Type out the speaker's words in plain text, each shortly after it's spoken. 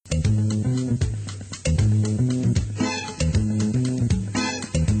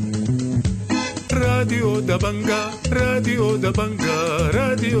راديو دبنقا راديو دبنقا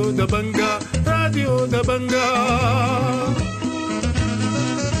راديو دبنقا راديو دبنقا.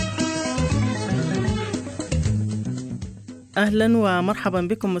 أهلا ومرحبا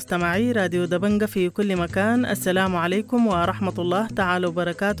بكم مستمعي راديو دبنقا في كل مكان. السلام عليكم ورحمة الله تعالى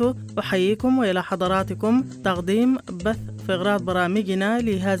وبركاته. أحييكم وإلى حضراتكم تقديم بث في إغراض برامجنا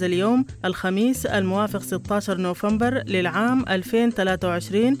لهذا اليوم الخميس الموافق 16 نوفمبر للعام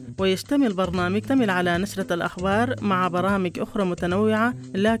 2023، ويشتمل برنامج على نشرة الأخبار مع برامج أخرى متنوعة،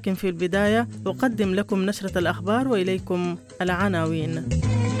 لكن في البداية أقدم لكم نشرة الأخبار وإليكم العناوين.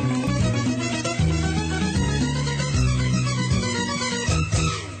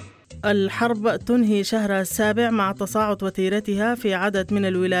 الحرب تنهي شهرها السابع مع تصاعد وتيرتها في عدد من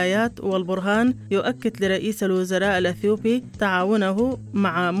الولايات، والبرهان يؤكد لرئيس الوزراء الأثيوبي تعاونه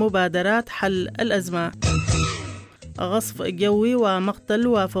مع مبادرات حل الأزمة. غصف جوي ومقتل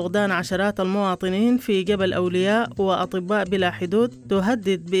وفقدان عشرات المواطنين في جبل أولياء، وأطباء بلا حدود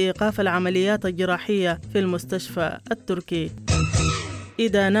تهدد بإيقاف العمليات الجراحية في المستشفى التركي.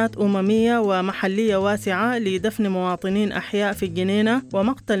 إدانات أممية ومحلية واسعة لدفن مواطنين أحياء في الجنينة،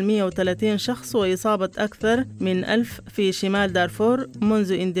 ومقتل 130 شخص وإصابة أكثر من 1000 في شمال دارفور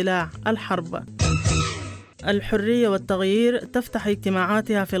منذ اندلاع الحرب. الحرية والتغيير تفتح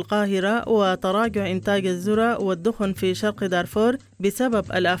اجتماعاتها في القاهرة، وتراجع إنتاج الذرة والدخن في شرق دارفور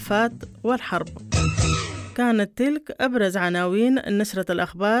بسبب الآفات والحرب. كانت تلك أبرز عناوين نشرة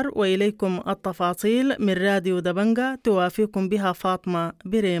الأخبار، وإليكم التفاصيل من راديو دبنقا توافيكم بها فاطمة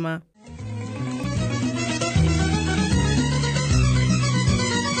بريمة.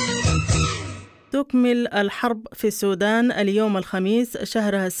 تكمل الحرب في السودان اليوم الخميس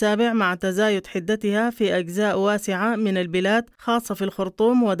شهرها السابع مع تزايد حدتها في أجزاء واسعة من البلاد، خاصة في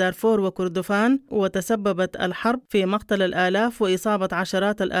الخرطوم ودارفور وكردفان، وتسببت الحرب في مقتل الآلاف وإصابة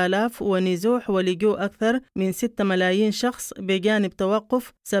عشرات الآلاف ونزوح ولجوء أكثر من 6 ملايين شخص، بجانب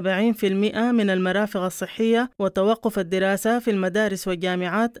توقف 70% من المرافق الصحية وتوقف الدراسة في المدارس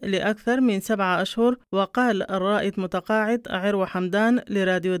والجامعات لأكثر من 7 أشهر. وقال الرائد متقاعد عروة حمدان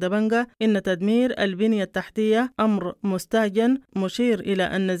لراديو دبنقا إن تدمير البنية التحتية أمر مستهجن، مشير إلى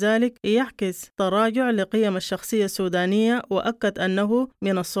أن ذلك يعكس تراجع لقيم الشخصية السودانية، وأكد أنه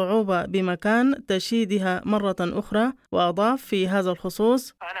من الصعوبة بمكان تشييدها مرة أخرى. وأضاف في هذا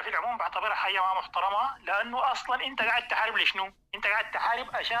الخصوص: أنا في العموم بعتبرها حاجة ما محترمة، لأنه أصلا أنت قاعد تحارب لشنو؟ أنت قاعد تحارب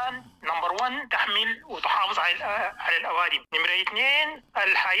عشان نمبر 1 تحمل وتحافظ على الأوادم، نمرة 2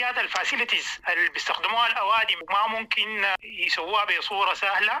 الحاجات الفاسيلتيز اللي بيستخدموها الأوادم ما ممكن يسووها بصورة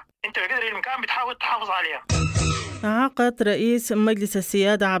سهلة، أنت بقدر الإمكان بتحاول تحافظ عليها. عقد رئيس مجلس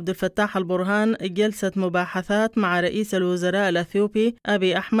السيادة عبد الفتاح البرهان جلسة مباحثات مع رئيس الوزراء الأثيوبي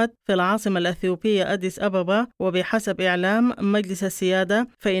أبي أحمد في العاصمة الأثيوبية أديس أبابا، وبحسب إعلام مجلس السيادة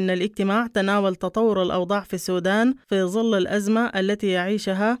فإن الاجتماع تناول تطور الأوضاع في السودان في ظل الأزمة التي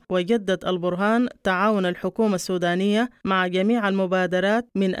يعيشها، وجدد البرهان تعاون الحكومة السودانية مع جميع المبادرات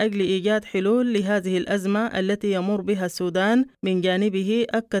من أجل إيجاد حلول لهذه الأزمة التي يمر بها السودان. من جانبه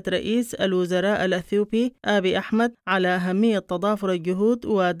أكد رئيس الوزراء الأثيوبي أبي أحمد على أهمية تضافر الجهود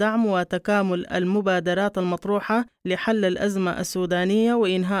ودعم وتكامل المبادرات المطروحة لحل الأزمة السودانية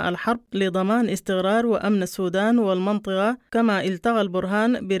وإنهاء الحرب لضمان استقرار وأمن السودان والمنطقة. كما التقى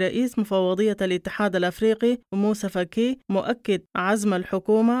البرهان برئيس مفوضية الاتحاد الأفريقي موسى فكي، مؤكد عزم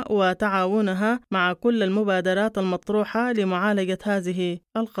الحكومة وتعاونها مع كل المبادرات المطروحة لمعالجة هذه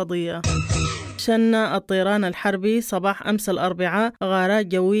القضية. شن الطيران الحربي صباح أمس الأربعاء غارات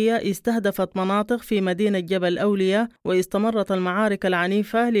جوية استهدفت مناطق في مدينة جبل أولياء، واستمرت المعارك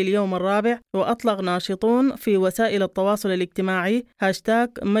العنيفة لليوم الرابع، وأطلق ناشطون في وسائل التواصل الاجتماعي هاشتاج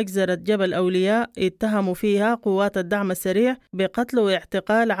مجزرة جبل أولياء اتهموا فيها قوات الدعم السريع بقتل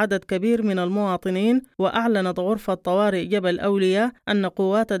واعتقال عدد كبير من المواطنين. وأعلنت غرفة طوارئ جبل أولياء أن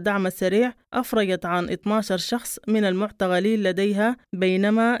قوات الدعم السريع أفرجت عن 12 شخص من المعتقلين لديها،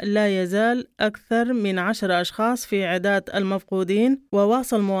 بينما لا يزال أكثر من 10 أشخاص في عداد المفقودين.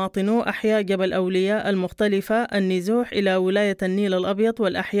 وواصل مواطنو أحياء جبل أولياء المختلفة النزوح إلى ولاية النيل الأبيض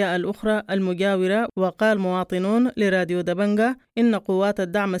والأحياء الأخرى المجاورة. وقال مواطنون لراديو دبنقا إن قوات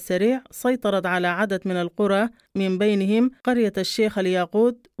الدعم السريع سيطرت على عدد من القرى، من بينهم قرية الشيخ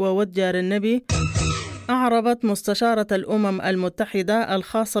الياقوت وودجار النبي. أعربت مستشارة الأمم المتحدة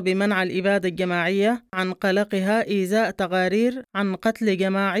الخاصة بمنع الإبادة الجماعية عن قلقها إزاء تقارير عن قتل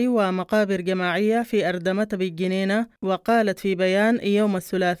جماعي ومقابر جماعية في أردمتة بالجنينة. وقالت في بيان يوم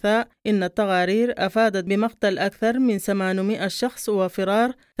الثلاثاء إن التقارير أفادت بمقتل أكثر من 800 شخص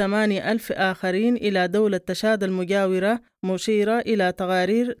وفرار 8,000 آخرين إلى دولة تشاد المجاورة، مشيرة إلى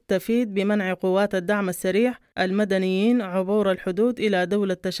تقارير تفيد بمنع قوات الدعم السريع المدنيين عبور الحدود إلى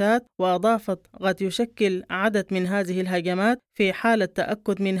دولة تشاد، وأضافت قد يشكل عدد من هذه الهجمات في حالة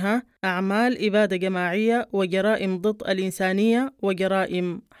تأكد منها أعمال إبادة جماعية وجرائم ضد الإنسانية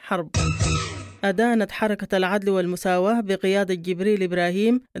وجرائم حرب. أدانت حركة العدل والمساواة بقيادة جبريل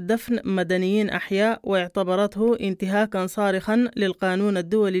إبراهيم دفن مدنيين أحياء، واعتبرته انتهاكا صارخا للقانون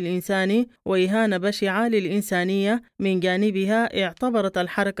الدولي الإنساني وإهانة بشعة للإنسانية. من جانبها اعتبرت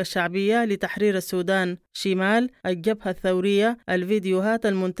الحركة الشعبية لتحرير السودان شمال الجبهة الثورية الفيديوهات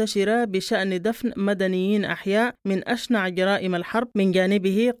المنتشرة بشأن دفن مدنيين أحياء من أشنع جرائم الحرب. من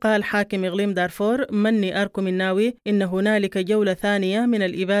جانبه قال حاكم إقليم دارفور مني أركم الناوي إن هنالك جولة ثانية من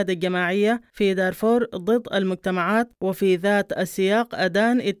الإبادة الجماعية في دارفور ضد المجتمعات، وفي ذات السياق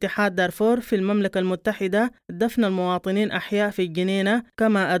أدان اتحاد دارفور في المملكة المتحدة دفن المواطنين أحياء في الجنينة.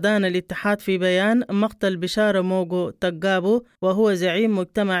 كما أدان الاتحاد في بيان مقتل بشارة موغو تقابو وهو زعيم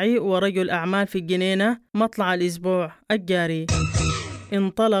مجتمعي ورجل أعمال في الجنينة مطلع الأسبوع الجاري.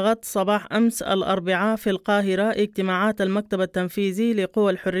 انطلقت صباح أمس الأربعاء في القاهرة اجتماعات المكتب التنفيذي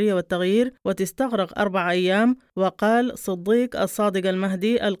لقوى الحرية والتغيير، وتستغرق 4 أيام. وقال صديق الصادق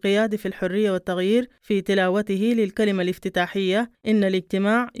المهدي القيادي في الحرية والتغيير في تلاوته للكلمة الافتتاحية إن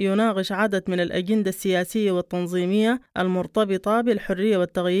الاجتماع يناقش عدد من الأجندة السياسية والتنظيمية المرتبطة بالحرية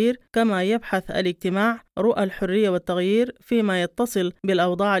والتغيير، كما يبحث الاجتماع رؤى الحرية والتغيير فيما يتصل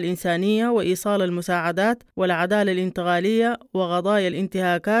بالأوضاع الإنسانية وإيصال المساعدات والعدالة الانتقالية وقضايا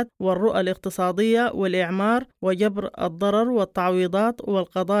الانتهاكات والرؤى الاقتصادية والإعمار وجبر الضرر والتعويضات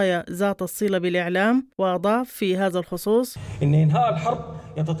والقضايا ذات الصلة بالإعلام. وأضاف في هذا الخصوص إن إنهاء الحرب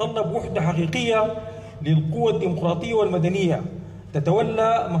يتطلب وحدة حقيقية للقوى الديمقراطية والمدنية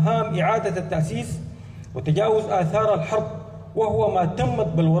تتولى مهام إعادة التأسيس وتجاوز آثار الحرب، وهو ما تمت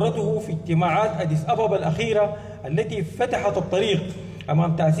بلورته في اجتماعات أديس أبابا الأخيرة التي فتحت الطريق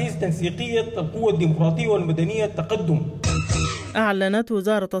أمام تأسيس تنسيقية القوى الديمقراطية والمدنية التقدم. أعلنت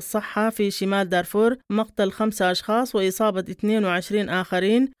وزارة الصحة في شمال دارفور مقتل 5 أشخاص وإصابة 22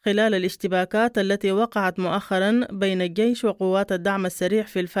 آخرين خلال الاشتباكات التي وقعت مؤخرا بين الجيش وقوات الدعم السريع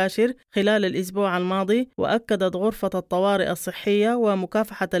في الفاشر خلال الأسبوع الماضي. وأكدت غرفة الطوارئ الصحية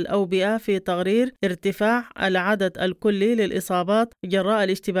ومكافحة الأوبئة في تقرير ارتفاع العدد الكلي للإصابات جراء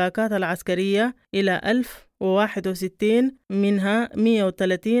الاشتباكات العسكرية إلى 1061، منها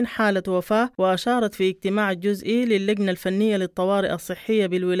 130 حالة وفاة. وأشارت في اجتماع جزئي للجنة الفنية للطوارئ الصحية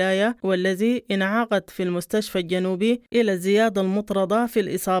بالولاية والذي انعقد في المستشفى الجنوبي إلى الزيادة المطردة في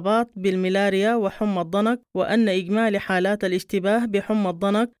الإصابات بالملاريا وحمى الضنك، وأن إجمالي حالات الاشتباه بحمى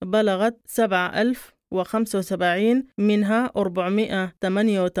الضنك بلغت 7075، منها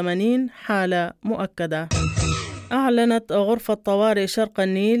 488 حالة مؤكدة. أعلنت غرفة طوارئ شرق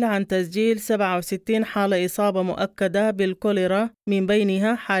النيل عن تسجيل 67 حالة إصابة مؤكدة بالكوليرا، من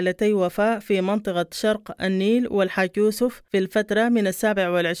بينها 2 حالتي وفاة في منطقة شرق النيل والحاج يوسف في الفترة من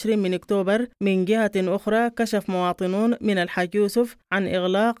 27 من أكتوبر. من جهة أخرى كشف مواطنون من الحاج يوسف عن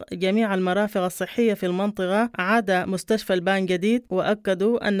إغلاق جميع المرافق الصحية في المنطقة عدا مستشفى البان جديد،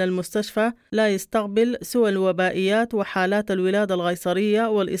 وأكدوا أن المستشفى لا يستقبل سوى الوبائيات وحالات الولادة الغيصرية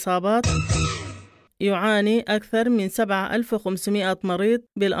والإصابات. يعاني أكثر من 7500 مريض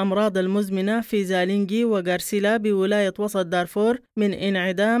بالأمراض المزمنة في زالينجي وغارسيلا بولاية وسط دارفور من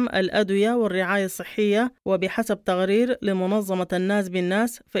انعدام الأدوية والرعاية الصحية. وبحسب تقرير لمنظمة الناس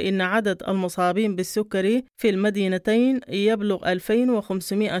بالناس فإن عدد المصابين بالسكري في المدينتين يبلغ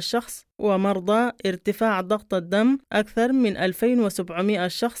 2500 شخص، ومرضى ارتفاع ضغط الدم أكثر من 2700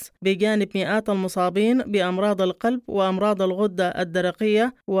 شخص، بجانب مئات المصابين بأمراض القلب وأمراض الغدة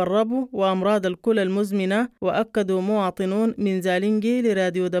الدرقية والربو وأمراض الكلى المزمنة. وأكدوا مواطنون من زالينجي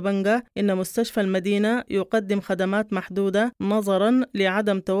لراديو دبنقا إن مستشفى المدينة يقدم خدمات محدودة نظرا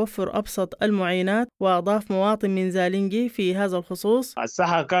لعدم توفر أبسط المعينات. وأضاف مواطن من زالينجي في هذا الخصوص: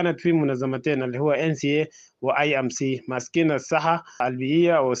 الصحة كانت في منظمتين اللي هو NCA وIMC ماسكين الصحة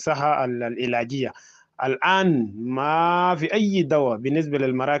البيئية والصحة العلاجية. الآن ما في أي دواء بالنسبة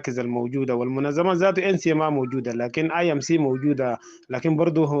للمراكز الموجودة، والمنظمات ذاته NCA ما موجودة، لكن IMC موجودة، لكن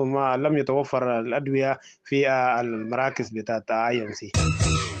برضو ما لم يتوفر الأدوية في المراكز بتاعت IMC.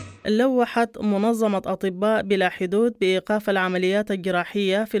 لوحت منظمة أطباء بلا حدود بإيقاف العمليات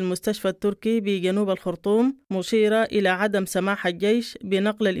الجراحية في المستشفى التركي بجنوب الخرطوم، مشيرة إلى عدم سماح الجيش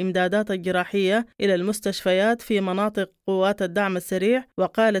بنقل الإمدادات الجراحية إلى المستشفيات في مناطق قوات الدعم السريع.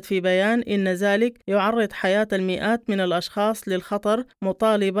 وقالت في بيان إن ذلك يعرض حياة المئات من الأشخاص للخطر،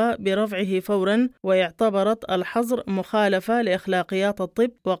 مطالبة برفعه فورا، واعتبرت الحظر مخالفة لأخلاقيات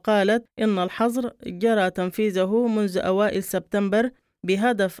الطب. وقالت إن الحظر جرى تنفيذه منذ أوائل سبتمبر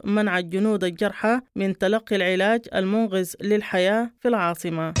بهدف منع الجنود الجرحى من تلقي العلاج المنقذ للحياة في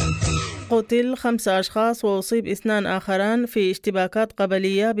العاصمة. قتل 5 أشخاص وأصيب 2 آخران في اشتباكات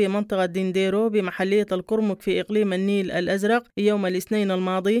قبلية بمنطقة دنديرو بمحلية الكرمك في إقليم النيل الأزرق يوم الاثنين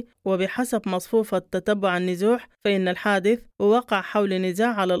الماضي. وبحسب مصفوفة تتبع النزوح فإن الحادث وقع حول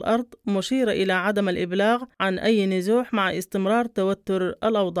نزاع على الأرض، مشيرة إلى عدم الإبلاغ عن أي نزوح مع استمرار توتر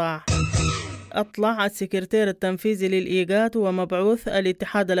الأوضاع. أطلع السكرتير التنفيذي للإيجاد ومبعوث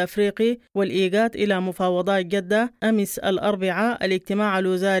الاتحاد الأفريقي والإيجاد إلى مفاوضات جدة أمس الأربعاء الاجتماع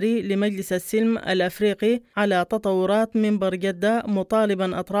الوزاري لمجلس السلم الأفريقي على تطورات منبر جدة،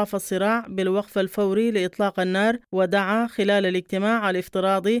 مطالبا أطراف الصراع بالوقف الفوري لإطلاق النار. ودعا خلال الاجتماع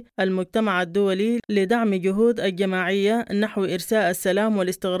الافتراضي المجتمع الدولي لدعم جهود الجماعية نحو إرساء السلام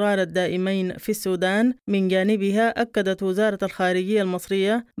والاستقرار الدائمين في السودان. من جانبها أكدت وزارة الخارجية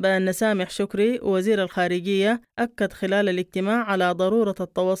المصرية بأن سامح شكري وزير الخارجية أكد خلال الاجتماع على ضرورة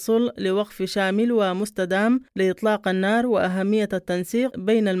التوصل لوقف شامل ومستدام لإطلاق النار وأهمية التنسيق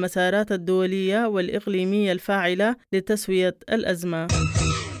بين المسارات الدولية والإقليمية الفاعلة لتسوية الأزمة.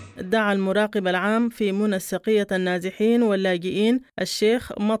 دعا المراقب العام في منسقية النازحين واللاجئين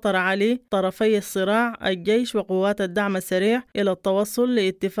الشيخ مطر علي طرفي الصراع الجيش وقوات الدعم السريع إلى التوصل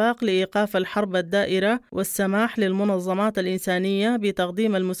لاتفاق لإيقاف الحرب الدائرة والسماح للمنظمات الإنسانية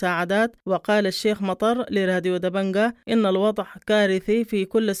بتقديم المساعدات. وقال الشيخ مطر لراديو دبنقا إن الوضع كارثي في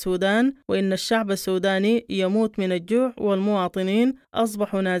كل السودان، وإن الشعب السوداني يموت من الجوع والمواطنين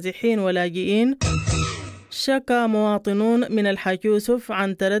أصبحوا نازحين ولاجئين. شكى مواطنون من الحاج يوسف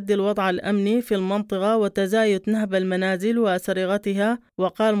عن تردي الوضع الأمني في المنطقة وتزايد نهب المنازل وسرقتها.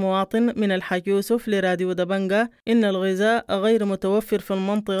 وقال مواطن من الحاج يوسف لراديو دبنقا إن الغذاء غير متوفر في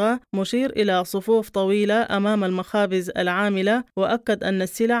المنطقة، مشير إلى صفوف طويلة أمام المخابز العاملة. وأكد أن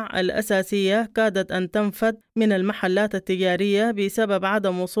السلع الأساسية كادت أن تنفد من المحلات التجارية بسبب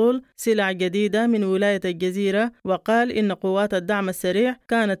عدم وصول سلع جديدة من ولاية الجزيرة. وقال إن قوات الدعم السريع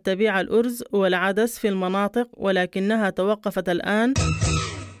كانت تبيع الأرز والعدس في المناطق ولكنها توقفت الآن.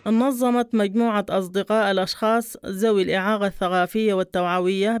 نظمت مجموعة أصدقاء الأشخاص ذوي الإعاقة الثقافية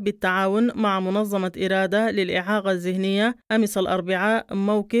والتوعوية بالتعاون مع منظمة إرادة للإعاقة الذهنية أمس الأربعاء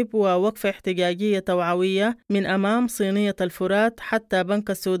موكب ووقفة احتجاجية توعوية من أمام صينية الفرات حتى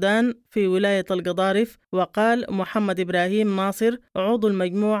بنك السودان في ولاية القضارف. وقال محمد إبراهيم ناصر عضو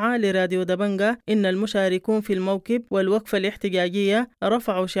المجموعة لراديو دبنقا إن المشاركون في الموكب والوقفة الاحتجاجية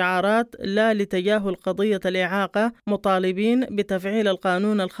رفعوا شعارات لا لتجاهل قضية الإعاقة، مطالبين بتفعيل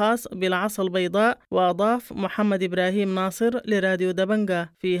القانون الخاص بالعصا البيضاء. وأضاف محمد إبراهيم ناصر لراديو دبنقا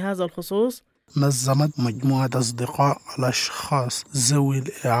في هذا الخصوص: نظمت مجموعة أصدقاء الأشخاص ذوي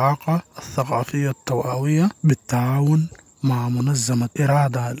الإعاقة الثقافية التوعوية بالتعاون مع منظمة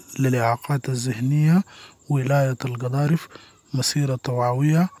إرادة للإعاقات الذهنية ولاية القضارف مسيرة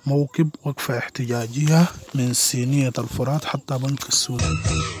توعوية موكب وقفة احتجاجية من صينية الفرات حتى بنك السودان.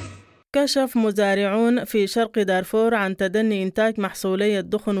 كشف مزارعون في شرق دارفور عن تدني إنتاج محصولي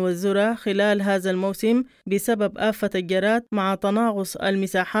الدخن والذرة خلال هذا الموسم بسبب آفة الجراد، مع تناقص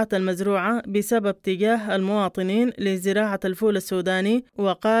المساحات المزروعة بسبب اتجاه المواطنين لزراعة الفول السوداني.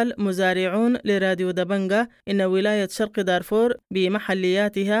 وقال مزارعون لراديو دبنقا إن ولاية شرق دارفور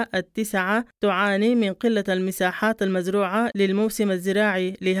بمحلياتها 9 تعاني من قلة المساحات المزروعة للموسم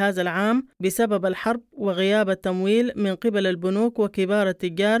الزراعي لهذا العام بسبب الحرب وغياب التمويل من قبل البنوك وكبار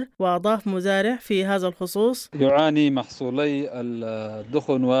التجار. وأضاف مزارع في هذا الخصوص: يعاني محصولي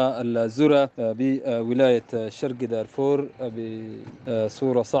الدخن والذرة بولاية شرق دارفور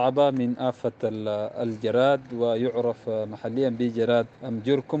بصورة صعبة من آفة الجراد، ويعرف محليا بجراد أم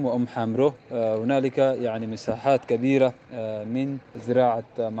جركم وأم حامرو. هنالك يعني مساحات كبيرة من زراعة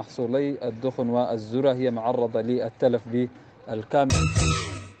محصولي الدخن والذرة هي معرضة للتلف بالكامل.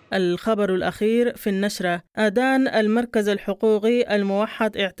 الخبر الأخير في النشرة: أدان المركز الحقوقي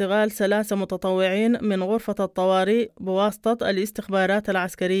الموحد اعتقال 3 متطوعين من غرفة الطوارئ بواسطة الاستخبارات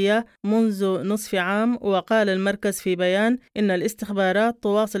العسكرية منذ نصف عام. وقال المركز في بيان إن الاستخبارات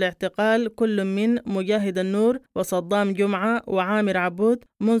تواصل اعتقال كل من مجاهد النور وصدام جمعة وعامر عبود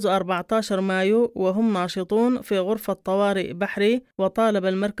منذ 14 مايو وهم ناشطون في غرفة طوارئ بحري. وطالب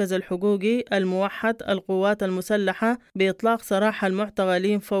المركز الحقوقي الموحد القوات المسلحة بإطلاق سراح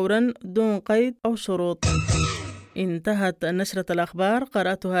المعتقلين فورا فورا دون قيد أو شروط. انتهت نشرة الأخبار،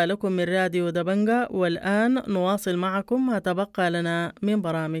 قرأتها لكم من راديو دبنقا، والآن نواصل معكم ما تبقى لنا من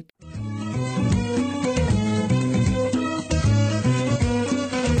برامج.